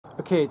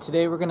Okay,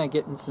 today we're gonna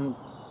get into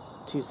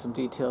some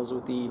details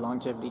with the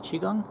longevity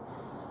Qigong.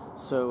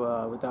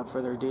 So without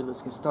further ado,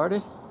 let's get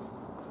started.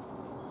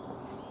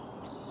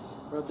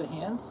 Rub the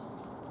hands.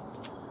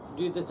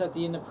 Do this at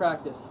the end of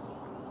practice.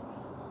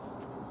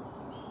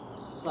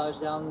 Massage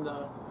down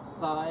the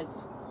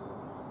sides,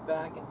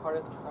 back, and part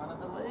of the front of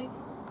the leg,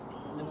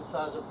 and then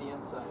massage up the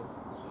inside.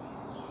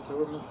 So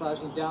we're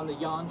massaging down the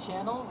yang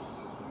channels,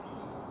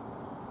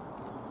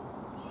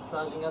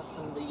 massaging up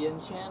some of the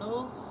yin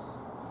channels.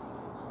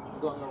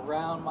 Going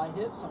around my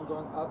hips, I'm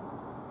going up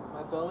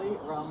my belly,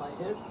 around my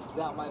hips,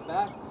 down my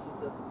back. This is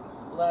the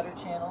bladder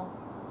channel.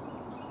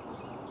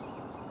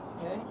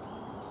 Okay?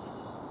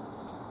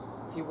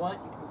 If you want,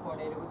 you can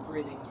coordinate it with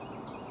breathing.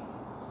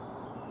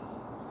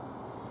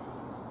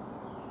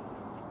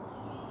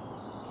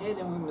 Okay,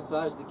 then we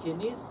massage the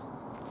kidneys.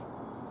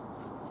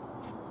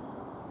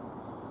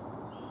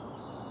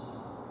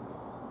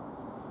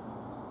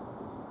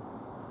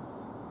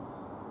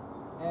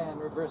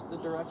 And reverse the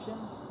direction.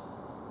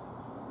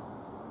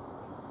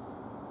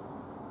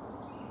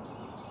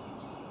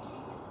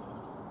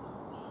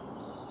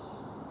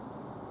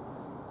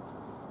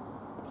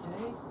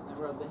 And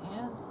rub the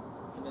hands,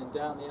 and then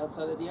down the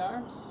outside of the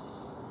arms,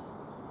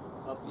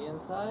 up the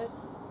inside.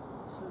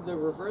 This is the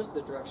reverse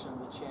the direction of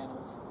the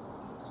channels.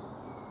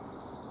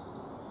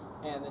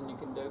 And then you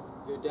can go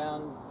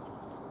down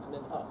and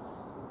then up.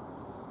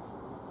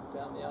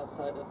 Down the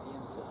outside, up the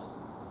inside.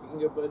 You can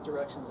go both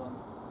directions on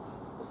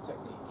this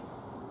technique.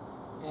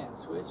 And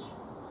switch.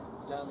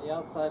 Down the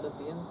outside, up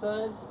the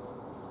inside.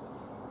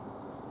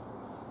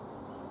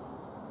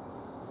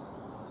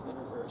 Then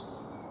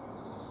reverse.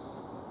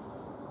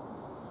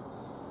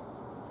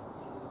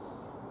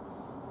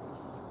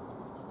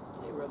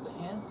 Rub the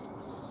hands.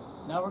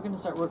 Now we're going to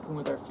start working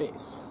with our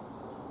face.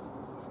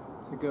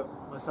 So go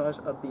massage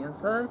up the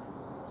inside,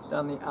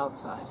 down the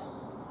outside.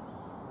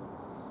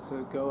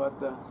 So go up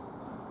the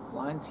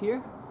lines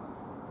here,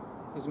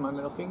 using my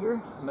middle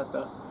finger. I'm at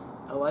the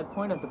LI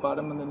point at the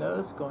bottom of the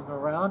nose, going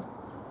around,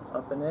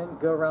 up and in.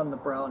 Go around the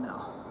brow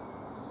now.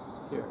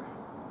 Here.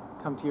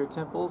 Come to your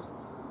temples.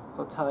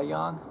 Go tai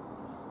yang.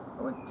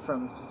 I went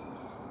from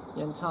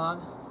yin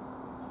tong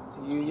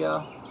to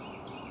jiao.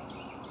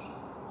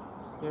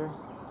 Here,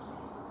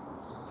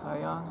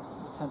 tai yang,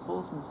 the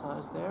temples,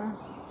 massage there,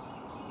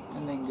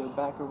 and then go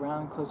back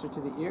around closer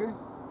to the ear,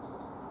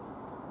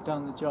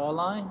 down the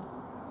jawline,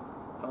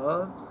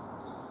 up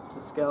to the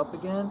scalp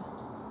again,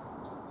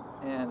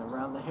 and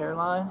around the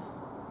hairline.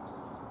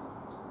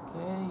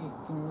 Okay, you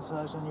can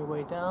massage on your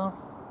way down.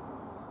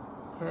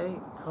 Okay,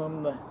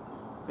 comb the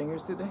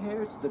fingers through the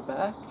hair to the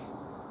back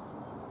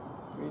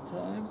 3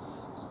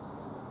 times.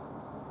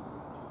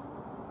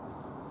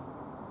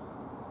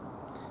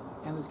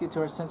 And let's get to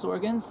our sense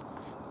organs.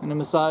 I'm going to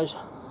massage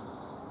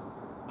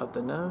up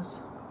the nose,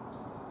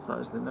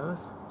 massage the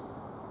nose,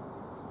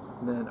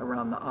 then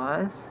around the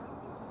eyes,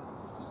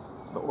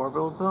 the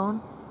orbital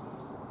bone.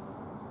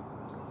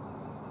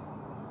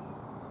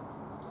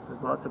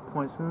 There's lots of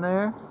points in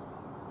there.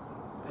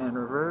 And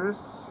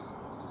reverse.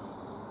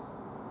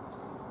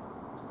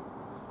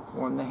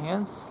 Warm the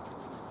hands,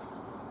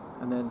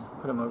 and then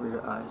put them over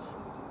your eyes.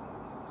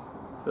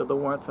 Feel the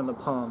warmth from the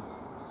palm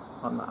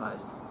on the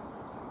eyes.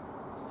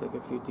 Take a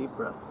few deep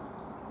breaths.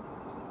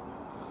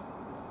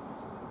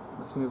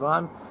 Let's move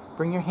on.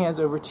 Bring your hands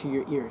over to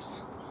your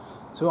ears.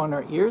 So on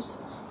our ears,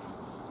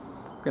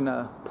 we're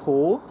gonna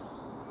pulling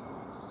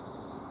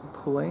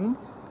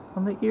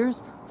on the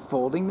ears,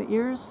 folding the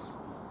ears,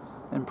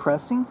 and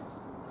pressing.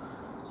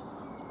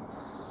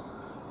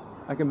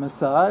 I can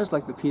massage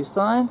like the peace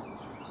sign,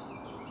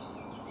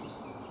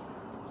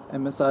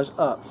 and massage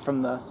up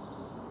from the.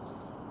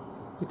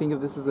 You think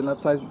of this as an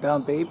upside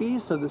down baby,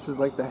 so this is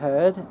like the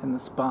head and the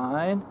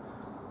spine,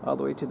 all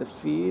the way to the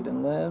feet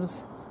and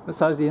limbs.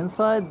 Massage the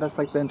inside, that's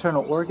like the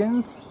internal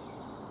organs.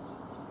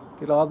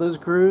 Get all those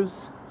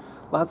grooves.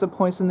 Lots of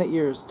points in the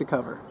ears to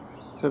cover.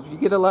 So if you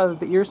get a lot of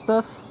the ear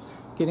stuff,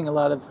 getting a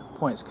lot of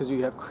points, because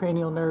you have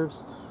cranial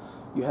nerves,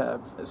 you have,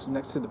 it's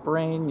next to the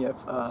brain, you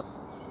have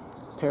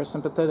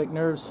parasympathetic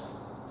nerves,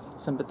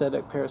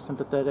 sympathetic,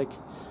 parasympathetic,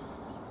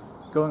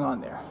 going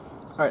on there.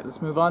 Alright,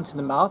 let's move on to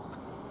the mouth.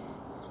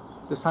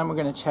 This time we're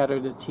going to chatter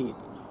the teeth.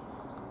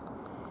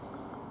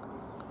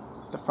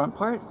 The front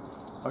part?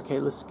 Okay,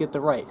 let's get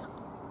the right.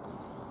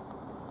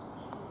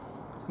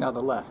 Now the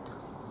left.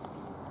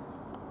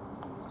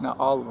 Now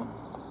all of them.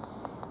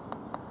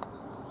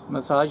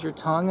 Massage your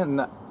tongue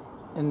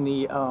in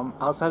the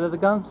outside of the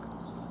gums.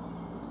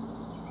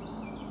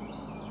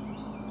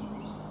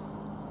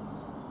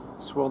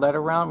 Swirl that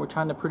around. We're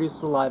trying to produce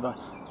saliva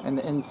in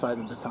the inside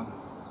of the tongue.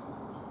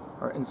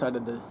 Or inside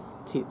of the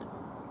teeth.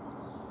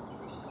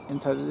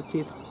 Inside of the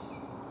teeth,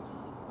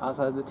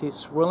 outside of the teeth,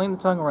 swirling the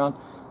tongue around,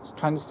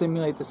 trying to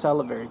stimulate the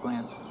salivary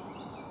glands.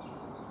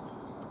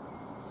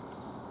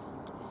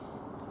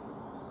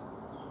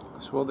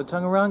 Swirl the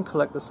tongue around,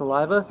 collect the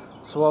saliva,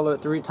 swallow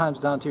it 3 times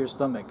down to your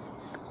stomach.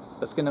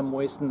 That's going to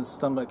moisten the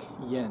stomach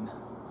yin.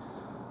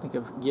 Think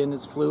of yin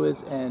as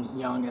fluids and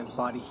yang as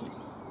body heat.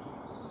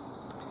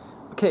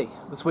 Okay,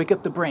 let's wake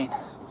up the brain.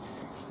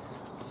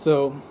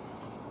 So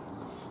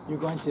you're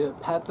going to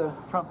pat the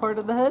front part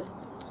of the head,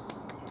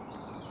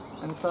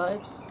 inside,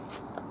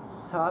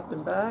 top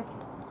and back,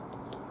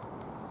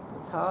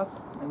 the top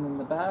and then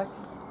the back.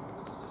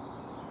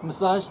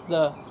 Massage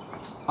the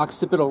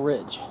occipital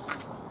ridge.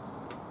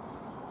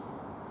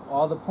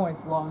 All the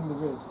points along the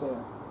ridge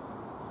there.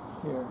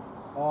 Here,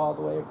 all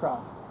the way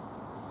across.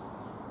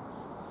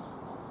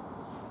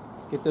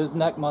 Get those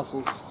neck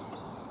muscles.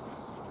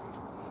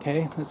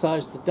 Okay,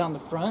 massage down the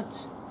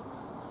front.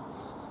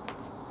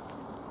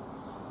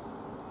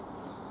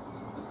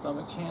 The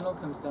stomach channel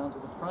comes down to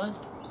the front,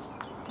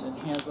 and then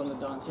hands on the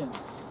tien.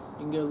 You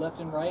can go left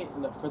and right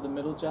for the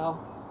middle jiao.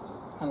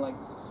 It's kind of like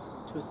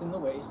twisting the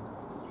waist,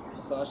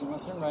 massaging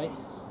left and right.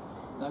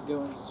 Now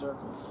go in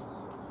circles.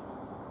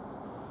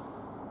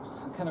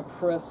 I'm kind of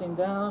pressing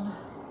down,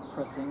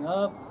 pressing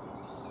up,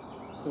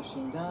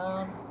 pushing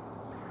down,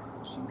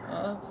 pushing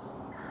up.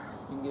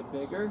 You can get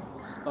bigger,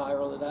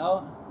 spiral it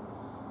out.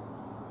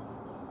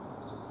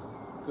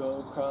 Go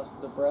across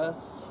the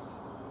breasts,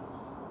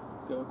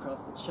 go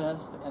across the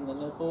chest and the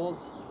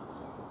nipples,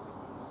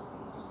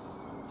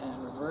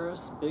 and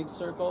reverse, big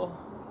circle.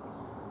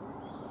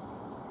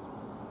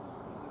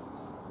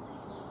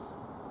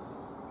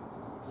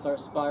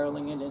 Start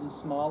spiraling it in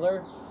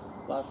smaller,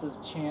 lots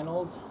of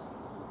channels,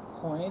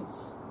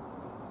 points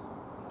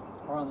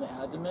are on the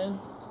abdomen.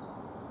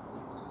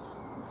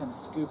 I'm kind of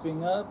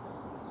scooping up,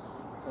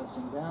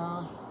 pressing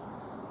down,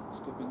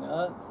 scooping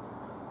up,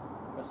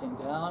 pressing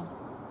down.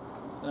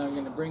 Then I'm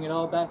going to bring it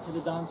all back to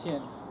the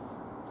tien.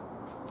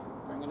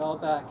 Bring it all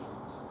back.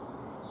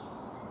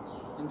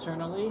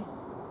 Internally,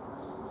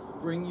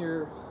 bring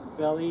your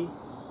belly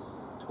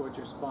towards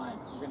your spine.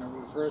 We're going to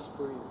reverse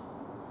breathe.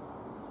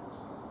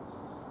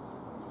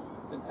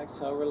 Then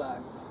exhale,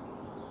 relax.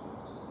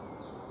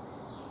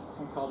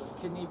 Some call this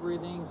kidney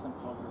breathing, some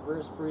call it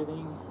reverse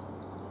breathing,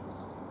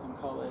 some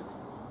call it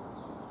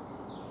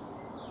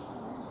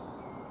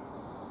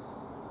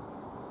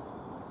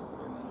what's the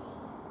other name?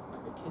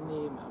 Like a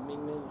kidney,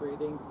 Mingmen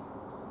breathing.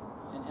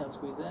 Inhale,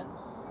 squeeze in.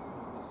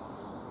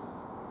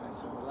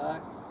 Exhale,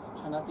 relax.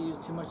 Try not to use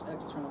too much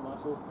external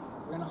muscle.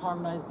 We're going to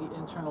harmonize the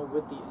internal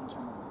with the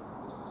internal.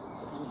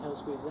 So inhale,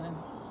 squeeze in.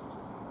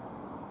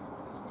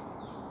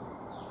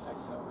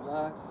 Exhale,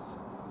 relax.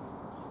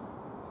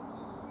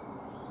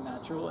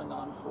 Natural and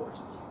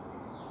non-forced.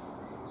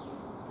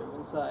 Go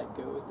inside,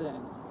 go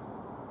within.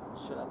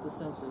 Shut out the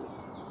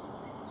senses.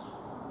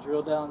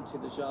 Drill down to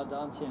the jiao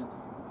tien.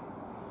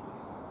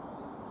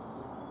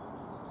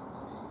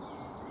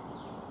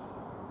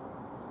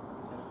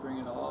 Gotta bring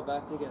it all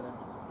back together.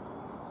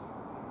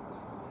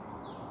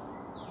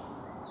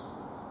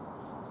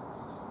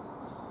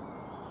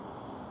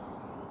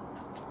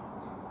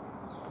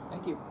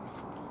 Thank you.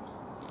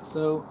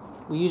 So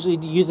we usually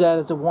use that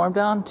as a warm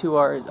down to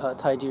our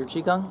Tai Chi or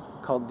Qigong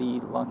called the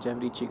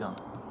Longevity Qigong.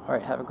 All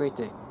right, have a great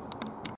day.